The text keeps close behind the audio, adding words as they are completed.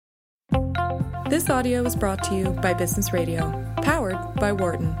This audio was brought to you by Business Radio, powered by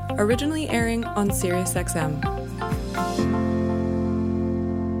Wharton, originally airing on SiriusXM.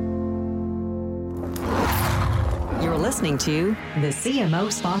 You're listening to the CMO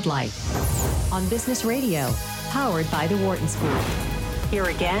Spotlight on Business Radio, powered by the Wharton School. Here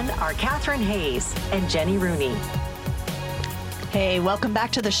again are Catherine Hayes and Jenny Rooney. Hey, welcome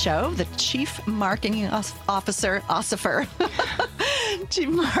back to the show. The Chief Marketing Officer Chief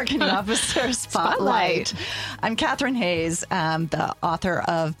Marketing Officer Spotlight. I'm Catherine Hayes, the author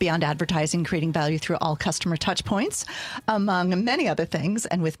of Beyond Advertising, Creating Value Through All Customer Touchpoints, among many other things.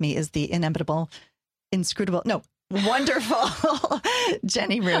 And with me is the wonderful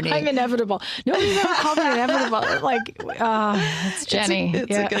Jenny Rooney. I'm inevitable. Nobody's ever called me inevitable. It's Jenny.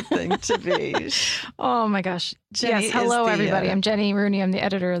 It's a good thing to be. Oh my gosh. Jenny, yes. Hello, everybody. I'm Jenny Rooney. I'm the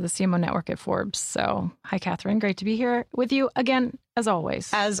editor of the CMO Network at Forbes. So hi, Catherine. Great to be here with you again, as always.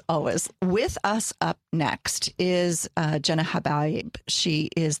 As always. With us up next is Jenna Habayeb. She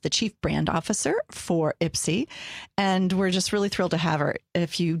is the Chief Brand Officer for Ipsy, and we're just really thrilled to have her.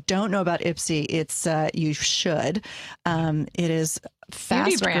 If you don't know about Ipsy, it's you should. It is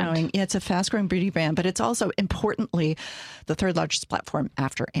fast-growing. It's a fast-growing beauty brand, but it's also, importantly, the third largest platform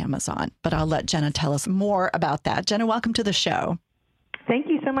after Amazon. But I'll let Jenna tell us more about that. Jenna, welcome to the show. Thank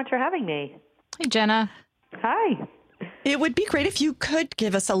you so much for having me. Hey, Jenna. Hi. It would be great if you could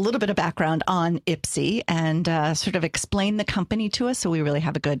give us a little bit of background on Ipsy and sort of explain the company to us so we really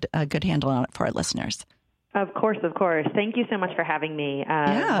have a good handle on it for our listeners. Of course. Thank you so much for having me.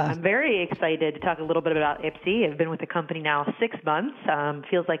 I'm very excited to talk a little bit about Ipsy. I've been with the company now 6 months.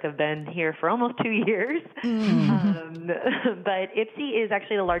 Feels like I've been here for almost 2 years. Mm-hmm. But Ipsy is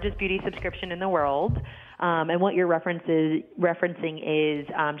actually the largest beauty subscription in the world. And what you're referencing is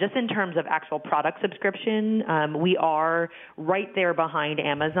just in terms of actual product subscription, we are right there behind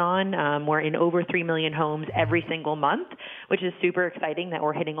Amazon. We're in over 3 million homes every single month, which is super exciting that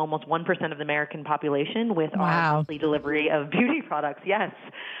we're hitting almost 1% of the American population with our monthly delivery of beauty products. Yes,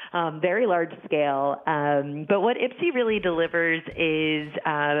 very large scale. But what Ipsy really delivers is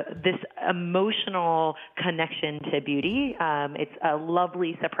this emotional connection to beauty. It's a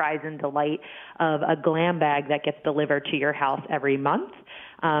lovely surprise and delight of a glam bag that gets delivered to your house every month.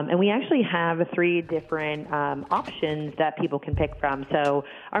 And we actually have 3 different options that people can pick from. So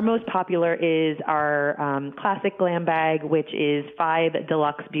our most popular is our classic glam bag, which is 5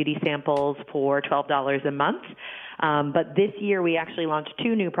 deluxe beauty samples for $12 a month. But this year we actually launched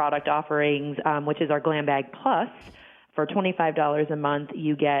 2 new product offerings, which is our Glam Bag Plus. For $25 a month,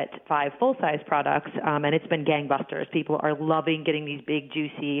 you get 5 full-size products, and it's been gangbusters. People are loving getting these big,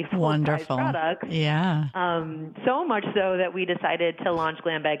 juicy, full-size products. Yeah. So much so that we decided to launch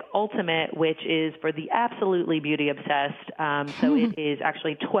Glam Bag Ultimate, which is for the absolutely beauty-obsessed. So it is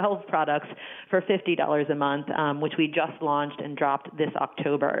actually 12 products for $50 a month, which we just launched and dropped this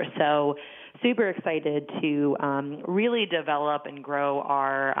October. So super excited to really develop and grow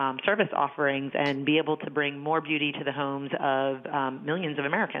our service offerings and be able to bring more beauty to the homes of millions of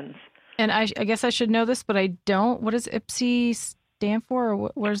Americans. And I guess I should know this, but I don't. What does Ipsy stand for,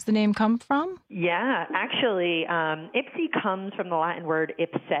 or where does the name come from? Yeah, actually, Ipsy comes from the Latin word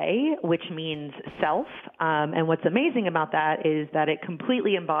ipse, which means self. And what's amazing about that is that it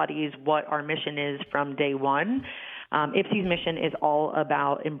completely embodies what our mission is from day one. Ipsy's mission is all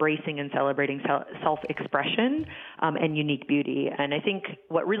about embracing and celebrating self-expression and unique beauty. And I think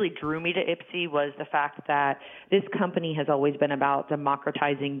what really drew me to Ipsy was the fact that this company has always been about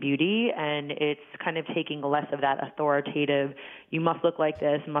democratizing beauty, and it's kind of taking less of that authoritative, you must look like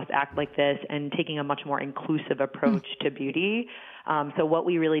this, must act like this, and taking a much more inclusive approach to beauty. So what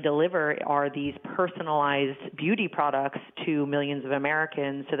we really deliver are these personalized beauty products to millions of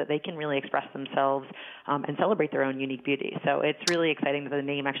Americans so that they can really express themselves and celebrate their own unique beauty. So it's really exciting that the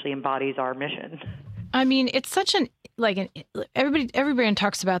name actually embodies our mission. I mean, it's such every brand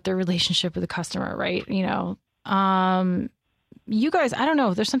talks about their relationship with the customer, right? You know, you guys, I don't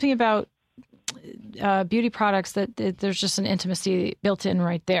know, there's something about beauty products that there's just an intimacy built in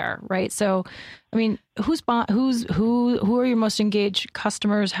right there, right? So, I mean, who are your most engaged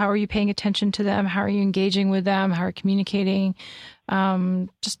customers? How are you paying attention to them? How are you engaging with them? How are you communicating?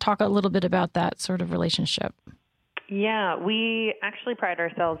 Just talk a little bit about that sort of relationship. Yeah, we actually pride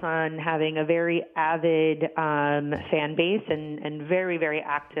ourselves on having a very avid fan base and very, very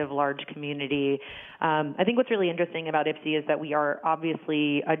active, large community. I think what's really interesting about Ipsy is that we are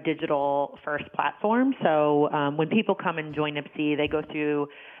obviously a digital-first platform. So when people come and join Ipsy, they go through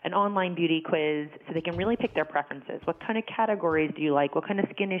an online beauty quiz so they can really pick their preferences. What kind of categories do you like? What kind of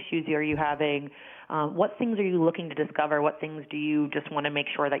skin issues are you having? What things are you looking to discover? What things do you just want to make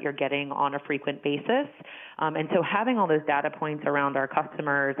sure that you're getting on a frequent basis? And so having all those data points around our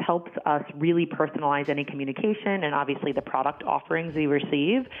customers helps us really personalize any communication and obviously the product offerings we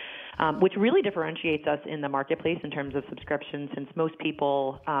receive, which really differentiates us in the marketplace in terms of subscriptions, since most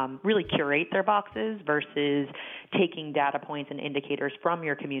people really curate their boxes versus taking data points and indicators from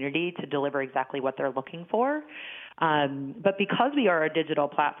your community to deliver exactly what they're looking for. But because we are a digital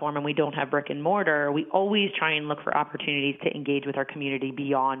platform and we don't have brick and mortar, we always try and look for opportunities to engage with our community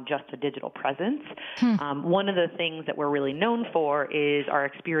beyond just a digital presence. One of the things that we're really known for is our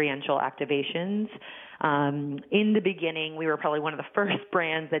experiential activations. In the beginning, we were probably one of the first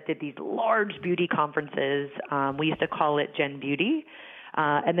brands that did these large beauty conferences. We used to call it Gen Beauty.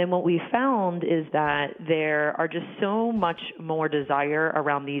 And then what we found is that there are just so much more desire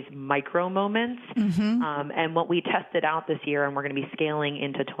around these micro moments. And what we tested out this year, and we're going to be scaling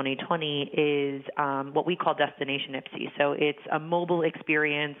into 2020, is what we call Destination Ipsy. So it's a mobile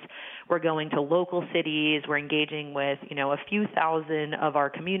experience. We're going to local cities. We're engaging with, a few thousand of our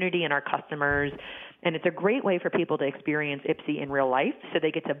community and our customers. And it's a great way for people to experience Ipsy in real life. So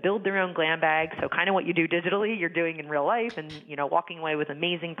they get to build their own glam bag. So kind of what you do digitally, you're doing in real life, and, walking away with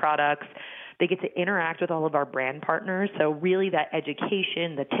amazing products. They get to interact with all of our brand partners. So really that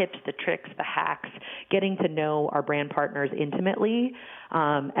education, the tips, the tricks, the hacks, getting to know our brand partners intimately.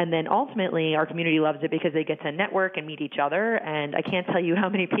 And then ultimately our community loves it because they get to network and meet each other. And I can't tell you how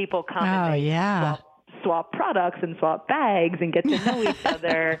many people come and swap products and swap bags and get to know each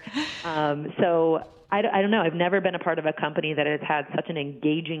other. So I don't know. I've never been a part of a company that has had such an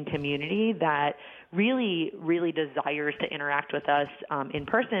engaging community that really, really desires to interact with us in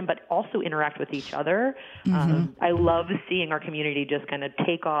person, but also interact with each other. I love seeing our community just kind of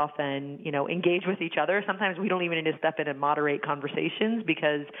take off and, engage with each other. Sometimes we don't even need to step in and moderate conversations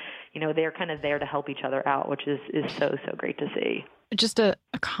because, they're kind of there to help each other out, which is so, so great to see. Just a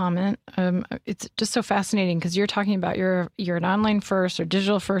comment. It's just so fascinating because you're talking about you're an online first or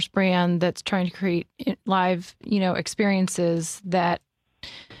digital first brand that's trying to create live, experiences that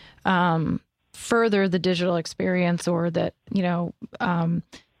further the digital experience or that,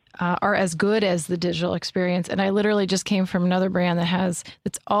 are as good as the digital experience. And I literally just came from another brand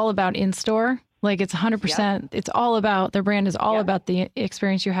it's all about in-store. Like it's 100%, it's all about, their brand is all about the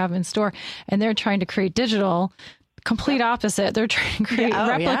experience you have in store. And they're trying to create digital. Complete opposite. They're trying to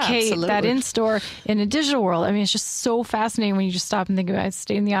replicate that in-store in a digital world. I mean, it's just so fascinating when you just stop and think about it,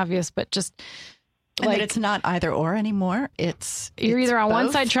 stating the obvious, but just and it's not either or anymore. You're either on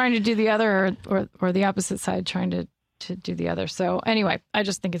one side trying to do the other or the opposite side trying to do the other. So anyway, I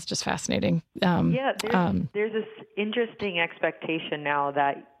just think it's just fascinating. There's this interesting expectation now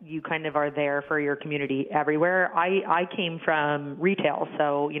that you kind of are there for your community everywhere. I came from retail,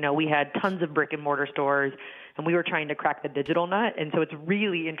 so, we had tons of brick and mortar stores, and we were trying to crack the digital nut. And so it's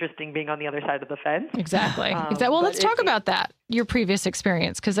really interesting being on the other side of the fence. Exactly. Well, let's talk about that, your previous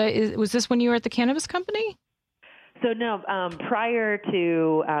experience, because was this when you were at the cannabis company? So no, prior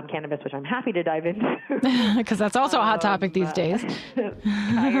to cannabis, which I'm happy to dive into. Because that's also a hot topic these days.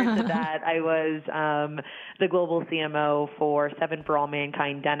 Prior to that, I was the global CMO for 7 For All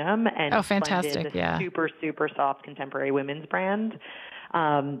Mankind Denim. And fantastic. Super, super soft contemporary women's brand.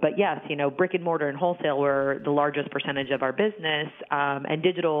 But yes, brick and mortar and wholesale were the largest percentage of our business. And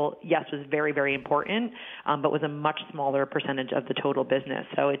digital, yes, was very, very important, but was a much smaller percentage of the total business.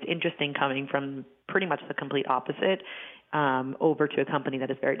 So it's interesting coming from pretty much the complete opposite over to a company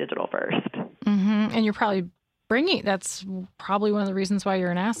that is very digital first. And you're probably that's probably one of the reasons why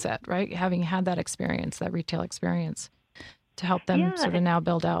you're an asset, right? Having had that experience, that retail experience, to help them sort of now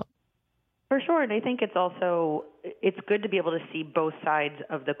build out. For sure. And I think it's good to be able to see both sides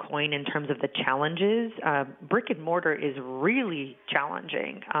of the coin in terms of the challenges. Brick and mortar is really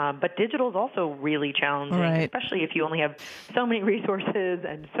challenging, but digital is also really challenging, especially if you only have so many resources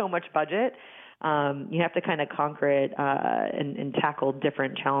and so much budget. You have to kind of conquer it and tackle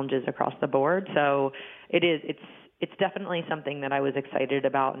different challenges across the board. So it's definitely something that I was excited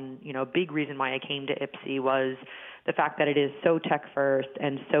about. And, a big reason why I came to Ipsy was the fact that it is so tech first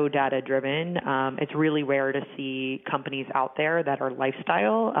and so data driven. It's really rare to see companies out there that are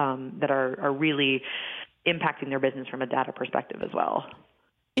lifestyle, that are really impacting their business from a data perspective as well.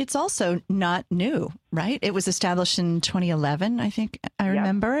 It's also not new, right? It was established in 2011, I think I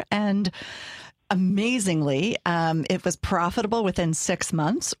remember. And amazingly. It was profitable within 6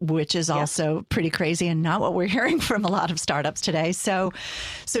 months, which is also pretty crazy and not what we're hearing from a lot of startups today. So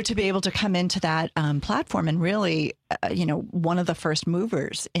to be able to come into that platform and really, one of the first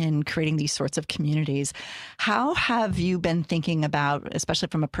movers in creating these sorts of communities, how have you been thinking about, especially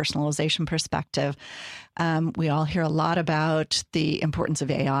from a personalization perspective? We all hear a lot about the importance of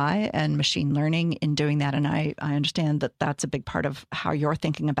AI and machine learning in doing that. And I understand that that's a big part of how you're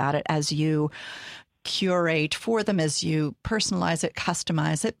thinking about it as you curate for them, as you personalize it,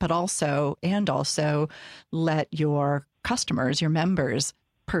 customize it, but also let your customers, your members,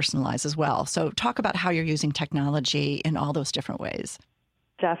 personalize as well. So talk about how you're using technology in all those different ways.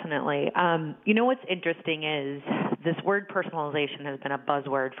 Definitely. What's interesting is this word personalization has been a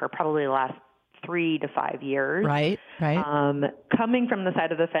buzzword for probably the last 3 to 5 years. Right. Coming from the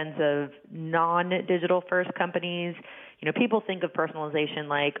side of the fence of non-digital first companies, people think of personalization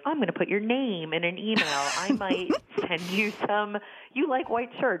like, I'm going to put your name in an email. I might send you you like white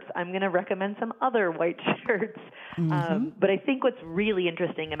shirts. I'm going to recommend some other white shirts. But I think what's really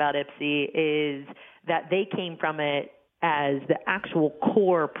interesting about Ipsy is that they came from it as the actual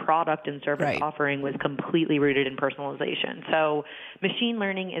core product and service offering was completely rooted in personalization. So machine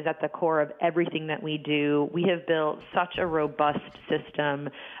learning is at the core of everything that we do. We have built such a robust system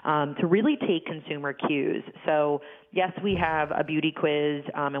to really take consumer cues. So yes, we have a beauty quiz,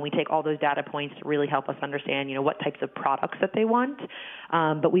 and we take all those data points to really help us understand, what types of products that they want.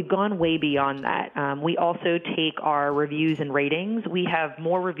 But we've gone way beyond that. We also take our reviews and ratings. We have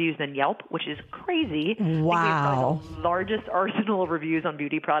more reviews than Yelp, which is crazy. Wow. I think we have probably the largest arsenal of reviews on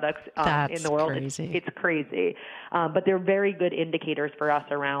beauty products in the world. Crazy. It's crazy. But they're very good indicators for us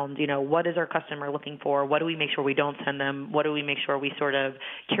around, what is our customer looking for? What do we make sure we don't send them? What do we make sure we sort of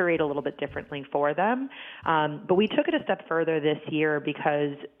curate a little bit differently for them? But we took it a step further this year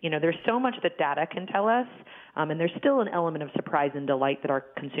because, there's so much that data can tell us, and there's still an element of surprise and delight that our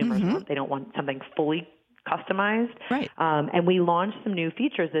consumers want. They don't want something fully customized. Right. And we launched some new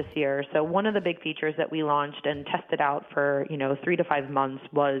features this year. So one of the big features that we launched and tested out for, 3 to 5 months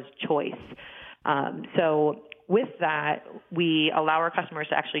was choice. So with that, we allow our customers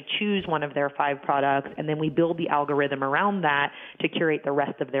to actually choose one of their 5 products, and then we build the algorithm around that to curate the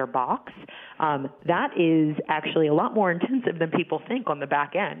rest of their box. That is actually a lot more intensive than people think on the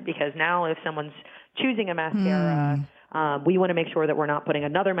back end, because now if someone's choosing a mascara, we want to make sure that we're not putting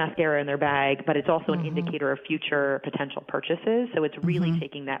another mascara in their bag, but it's also an indicator of future potential purchases. So it's really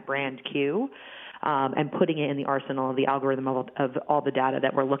taking that brand cue and putting it in the arsenal of the algorithm of all the data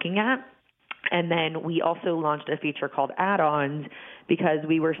that we're looking at. And then we also launched a feature called add-ons because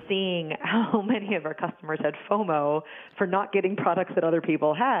we were seeing how many of our customers had FOMO for not getting products that other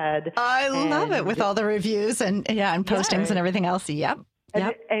people had. I love it with all the reviews and postings and everything else. Yep.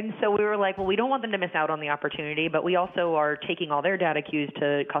 And so we were like, well, we don't want them to miss out on the opportunity, but we also are taking all their data cues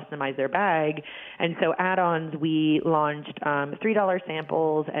to customize their bag. And so add-ons, we launched $3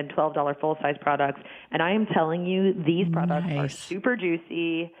 samples and $12 full-size products. And I am telling you, these products are super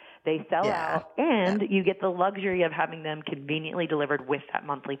juicy. They sell out, and you get the luxury of having them conveniently delivered with that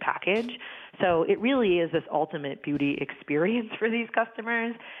monthly package. So it really is this ultimate beauty experience for these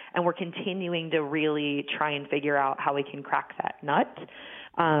customers, and we're continuing to really try and figure out how we can crack that nut.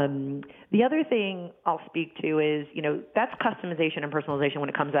 The other thing I'll speak to is, that's customization and personalization when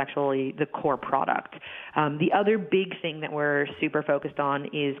it comes to actually the core product. The other big thing that we're super focused on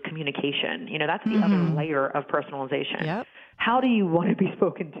is communication. That's the other layer of personalization. Yep. How do you want to be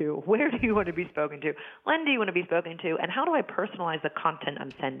spoken to? Where do you want to be spoken to? When do you want to be spoken to? And how do I personalize the content I'm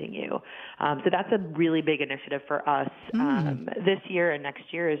sending you? So that's a really big initiative for us this year and next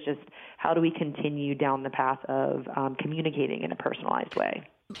year, is just how do we continue down the path of communicating in a personalized way.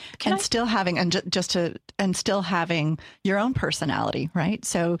 Still having still having your own personality, right?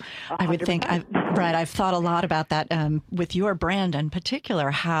 So 100%. I would think, I've thought a lot about that with your brand in particular,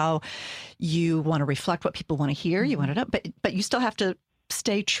 how you want to reflect what people want to hear, you want it up, but you still have to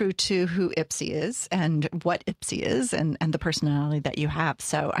stay true to who Ipsy is and what Ipsy is and the personality that you have.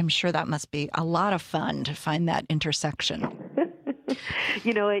 So I'm sure that must be a lot of fun to find that intersection.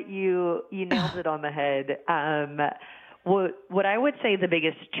 You know what? You nailed it on the head. What I would say the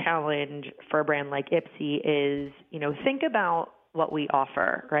biggest challenge for a brand like Ipsy is, think about what we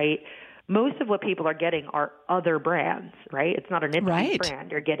offer, right? Most of what people are getting are other brands, right? It's not an Ipsy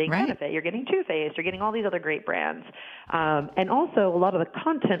brand. You're getting Benefit, you're getting Too Faced, you're getting all these other great brands. And also a lot of the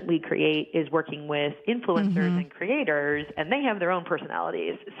content we create is working with influencers and creators, and they have their own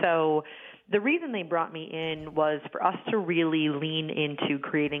personalities. So the reason they brought me in was for us to really lean into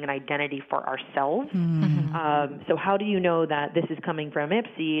creating an identity for ourselves. So how do you know that this is coming from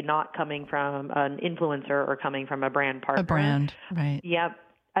Ipsy, not coming from an influencer or coming from a brand partner? A brand, right. Yep.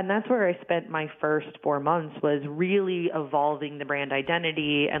 And that's where I spent my first 4 months, was really evolving the brand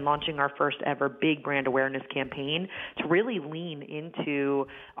identity and launching our first ever big brand awareness campaign to really lean into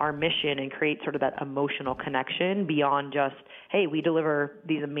our mission and create sort of that emotional connection beyond just, hey, we deliver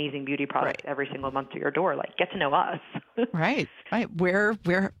these amazing beauty products every single month to your door. Like, get to know us. Right. We're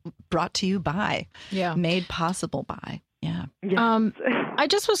brought to you by, made possible by. Yeah. Yes. I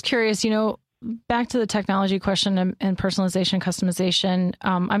just was curious, back to the technology question and personalization, customization.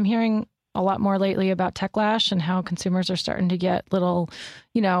 I'm hearing a lot more lately about techlash and how consumers are starting to get little,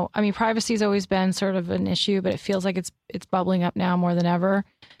 privacy has always been sort of an issue, but it feels like it's bubbling up now more than ever.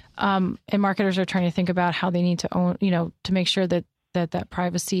 And marketers are trying to think about how they need to own, to make sure that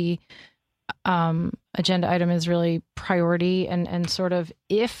privacy agenda item is really priority and sort of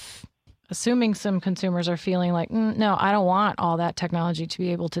assuming some consumers are feeling like, no, I don't want all that technology to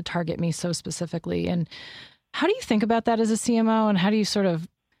be able to target me so specifically. And how do you think about that as a CMO? And how do you sort of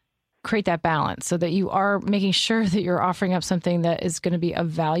create that balance so that you are making sure that you're offering up something that is going to be of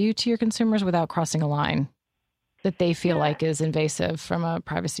value to your consumers without crossing a line that they feel like is invasive from a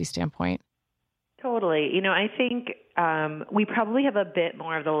privacy standpoint? Totally. I think we probably have a bit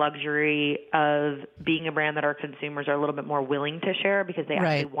more of the luxury of being a brand that our consumers are a little bit more willing to share because they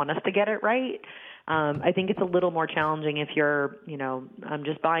actually want us to get it right. I think it's a little more challenging if you're, I'm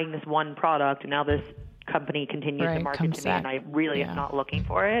just buying this one product and now this company continues to market to me and I really am not looking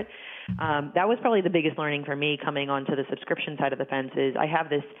for it. That was probably the biggest learning for me coming onto the subscription side of the fence is I have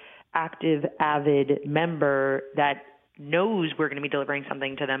this active, avid member that knows we're going to be delivering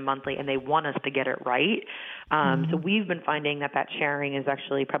something to them monthly and they want us to get it right. So we've been finding that sharing is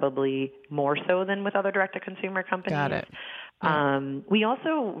actually probably more so than with other direct-to-consumer companies. Got it. We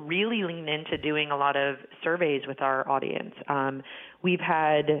also really lean into doing a lot of surveys with our audience. We've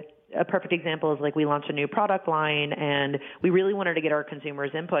had a perfect example is like we launched a new product line and we really wanted to get our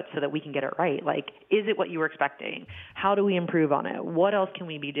consumers' input so that we can get it right. Like, is it what you were expecting? How do we improve on it? What else can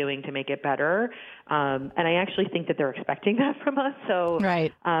we be doing to make it better? And I actually think that they're expecting that from us. So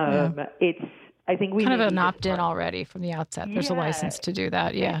I think we kind of an opt-in already from the outset. There's a license to do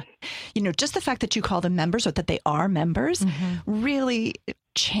that. Yeah. Just the fact that you call them members or that they are members really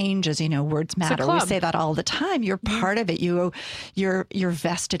changes, words matter. We say that all the time. You're part of it. You're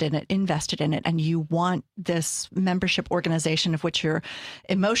vested in it, invested in it, and you want this membership organization of which you're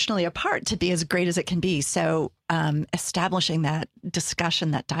emotionally a part to be as great as it can be. So establishing that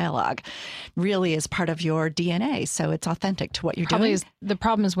discussion, that dialogue really is part of your DNA. So it's authentic to what you're doing. The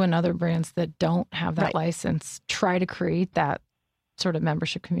problem is when other brands that don't have that license try to create that sort of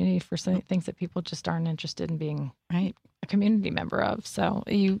membership community for some things that people just aren't interested in being a community member of. So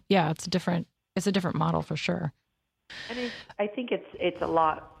it's a different model for sure. And I think it's a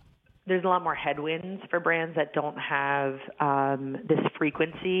lot. There's a lot more headwinds for brands that don't have this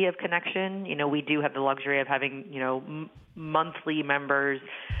frequency of connection. We do have the luxury of having monthly members,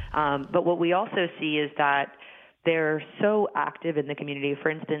 but what we also see is that they're so active in the community. For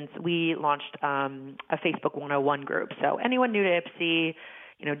instance, we launched a Facebook 101 group. So anyone new to Ipsy,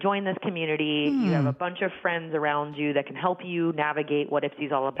 join this community. You have a bunch of friends around you that can help you navigate what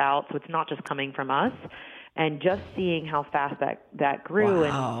Ipsy's all about. So it's not just coming from us. And just seeing how fast that grew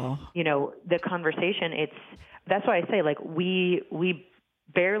and, the conversation, that's why I say, like, we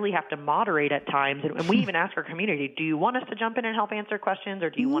barely have to moderate at times. And we even ask our community, do you want us to jump in and help answer questions or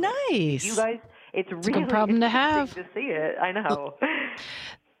do you want you guys? It's really a good problem to have. To see it. I know.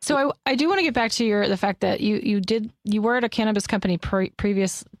 So I do want to get back to the fact that you were at a cannabis company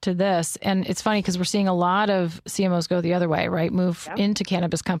previous to this, and it's funny because we're seeing a lot of CMOs go the other way, right? Move into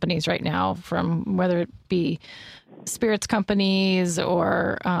cannabis companies right now, from whether it be spirits companies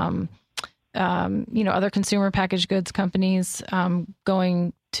or other consumer packaged goods companies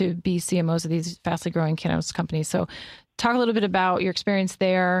going to be CMOs of these fastly growing cannabis companies. So talk a little bit about your experience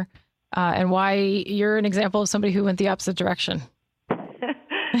there and why you're an example of somebody who went the opposite direction.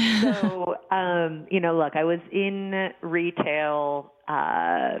 So, look, I was in retail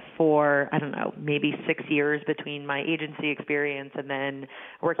for, I don't know, maybe 6 years between my agency experience and then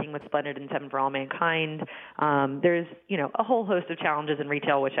working with Splendid and Seven for All Mankind. There's, a whole host of challenges in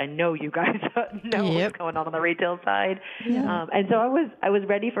retail, which I know you guys know what's going on the retail side. Yeah. And so I was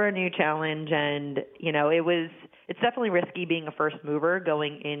ready for a new challenge, and, it's definitely risky being a first mover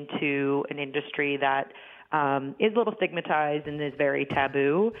going into an industry that is a little stigmatized and is very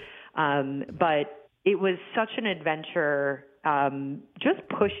taboo. But it was such an adventure just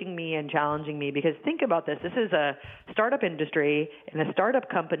pushing me and challenging me, because think about this. This is a startup industry and a startup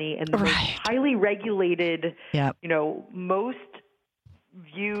company and the most highly regulated, most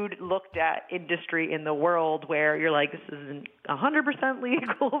viewed, looked at industry in the world, where you're like, this isn't 100%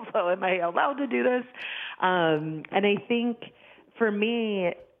 legal, so am I allowed to do this? And I think for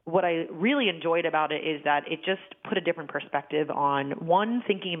me, what I really enjoyed about it is that it just put a different perspective on, one,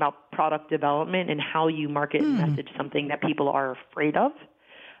 thinking about product development and how you market and message something that people are afraid of.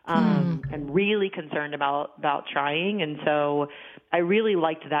 And really concerned about trying. And so I really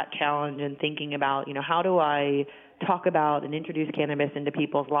liked that challenge, and thinking about, how do I talk about and introduce cannabis into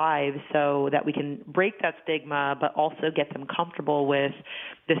people's lives so that we can break that stigma, but also get them comfortable with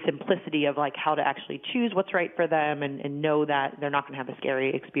the simplicity of like how to actually choose what's right for them, and know that they're not going to have a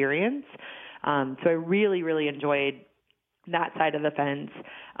scary experience. So I really, really enjoyed that side of the fence.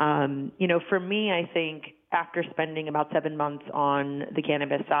 For me, I think after spending about 7 months on the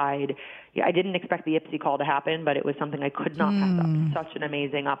cannabis side, I didn't expect the IPSI call to happen, but it was something I could not pass up. Such an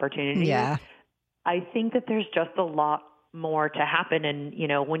amazing opportunity. Yeah. I think that there's just a lot more to happen. And,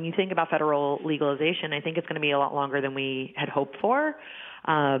 when you think about federal legalization, I think it's going to be a lot longer than we had hoped for.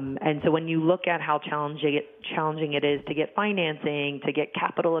 And so when you look at how challenging it is to get financing, to get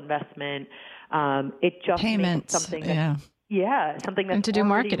capital investment, it just makes something that, something that's and to do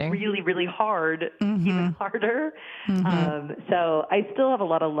marketing really, really hard, even harder. So I still have a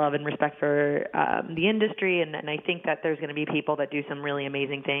lot of love and respect for the industry, and I think that there's going to be people that do some really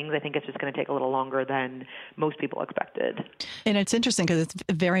amazing things. I think it's just going to take a little longer than most people expected. And it's interesting because it's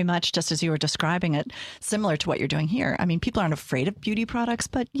very much, just as you were describing it, similar to what you're doing here. I mean, people aren't afraid of beauty products,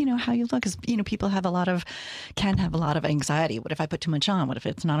 but how you look is, people can have a lot of anxiety. What if I put too much on? What if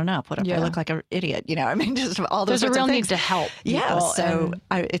it's not enough? What if I look like an idiot? Just all those There's sorts a real of things. need to help. Yeah, so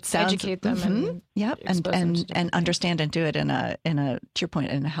it sounds, educate them and understand and do it in a to your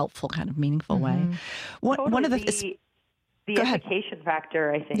point, in a helpful kind of meaningful way. One of the education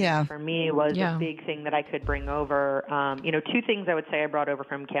factor, I think, for me was a big thing that I could bring over. Two things I would say I brought over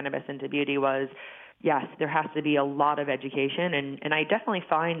from cannabis into beauty was, yes, there has to be a lot of education, and I definitely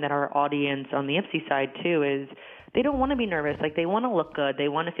find that our audience on the IPSI side too is, they don't want to be nervous. Like, they want to look good. They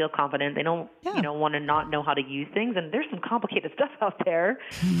want to feel confident. They don't, want to not know how to use things. And there's some complicated stuff out there.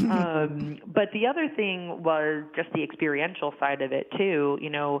 But the other thing was just the experiential side of it too.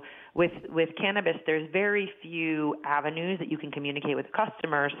 With cannabis, there's very few avenues that you can communicate with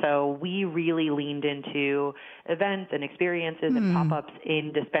customers. So we really leaned into events and experiences and pop-ups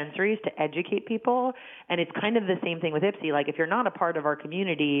in dispensaries to educate people. And it's kind of the same thing with IPSI. Like, if you're not a part of our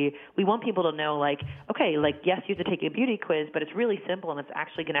community, we want people to know, like, okay, like, yes, you have to take a beauty quiz, but it's really simple, and it's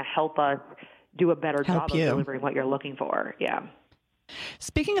actually going to help us do a better job of delivering what you're looking for. Yeah.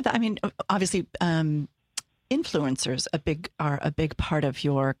 Speaking of that, I mean, obviously, influencers are a big part of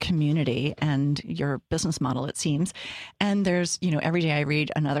your community and your business model, it seems. And there's, every day I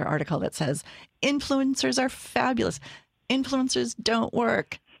read another article that says influencers are fabulous. Influencers don't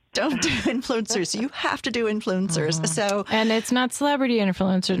work. Don't do influencers. You have to do influencers. So, and it's not celebrity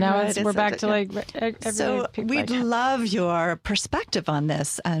influencers now. We're back to everyday. So we'd love your perspective on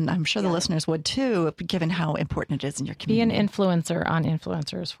this, and I'm sure the listeners would too, given how important it is in your community. Be an influencer on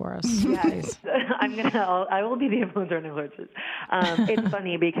influencers for us. Yes, I will be the influencer on influencers. It's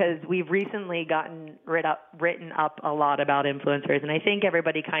funny because we've recently gotten written up a lot about influencers, and I think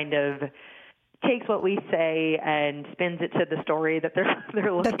everybody kind of takes what we say and spins it to the story that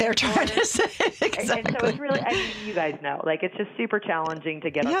they're trying to say. Exactly. And so it's really, you guys know, like, it's just super challenging to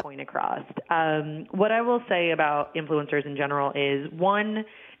get our point across. What I will say about influencers in general is, one,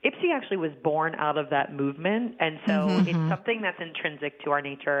 IPSI actually was born out of that movement, and so it's something that's intrinsic to our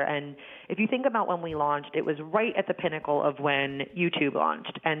nature. And if you think about when we launched, it was right at the pinnacle of when YouTube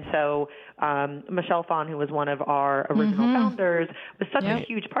launched. And so Michelle Phan, who was one of our original founders, was such a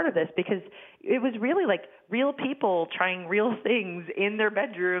huge part of this, because it was really like real people trying real things in their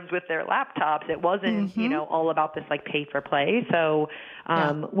bedrooms with their laptops. It wasn't, all about this like pay for play. So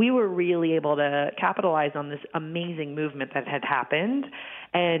we were really able to capitalize on this amazing movement that had happened.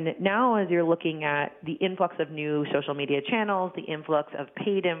 And now, as you're looking at the influx of new social media channels, the influx of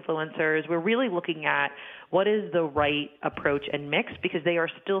paid influencers, we're really looking at what is the right approach and mix, because they are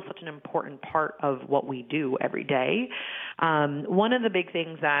still such an important part of what we do every day. One of the big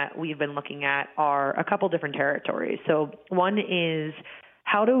things that we've been looking at are a couple different territories. So one is,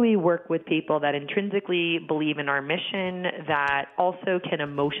 how do we work with people that intrinsically believe in our mission that also can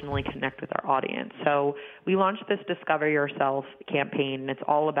emotionally connect with our audience? So we launched this Discover Yourself campaign, and it's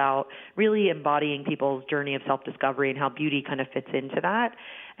all about really embodying people's journey of self-discovery and how beauty kind of fits into that.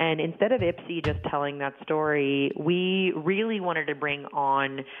 And instead of Ipsy just telling that story, we really wanted to bring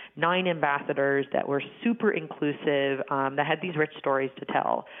on 9 ambassadors that were super inclusive, that had these rich stories to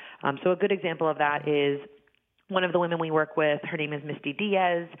tell. So a good example of that is one of the women we work with. Her name is Misty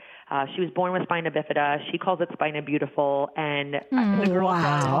Diaz. She was born with spina bifida. She calls it spina beautiful. And the girl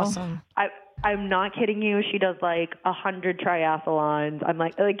wow. does, Awesome. I'm not kidding you. She does like 100 triathlons. I'm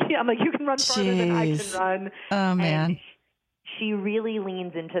like you can run farther than I can run. Oh man. And she really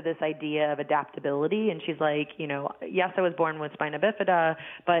leans into this idea of adaptability, and she's like, yes, I was born with spina bifida,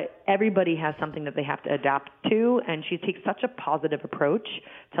 but everybody has something that they have to adapt to, and she takes such a positive approach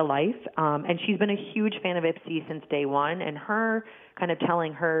to life, and she's been a huge fan of Ipsy since day one, and her kind of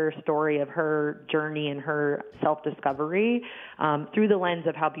telling her story of her journey and her self-discovery through the lens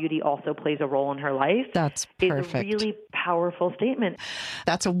of how beauty also plays a role in her life. That's perfect. Is a really powerful statement.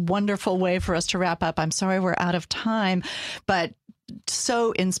 That's a wonderful way for us to wrap up. I'm sorry we're out of time, but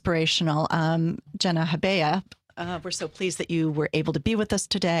so inspirational. Jenna Habayeb, we're so pleased that you were able to be with us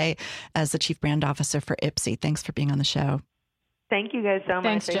today as the Chief Brand Officer for Ipsy. Thanks for being on the show. Thank you guys so much.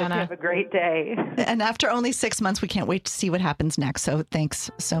 Thanks, Jenna. Have a great day. And after only 6 months, we can't wait to see what happens next. So thanks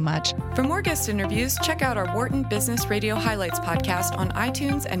so much. For more guest interviews, check out our Wharton Business Radio Highlights podcast on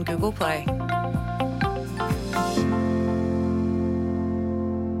iTunes and Google Play.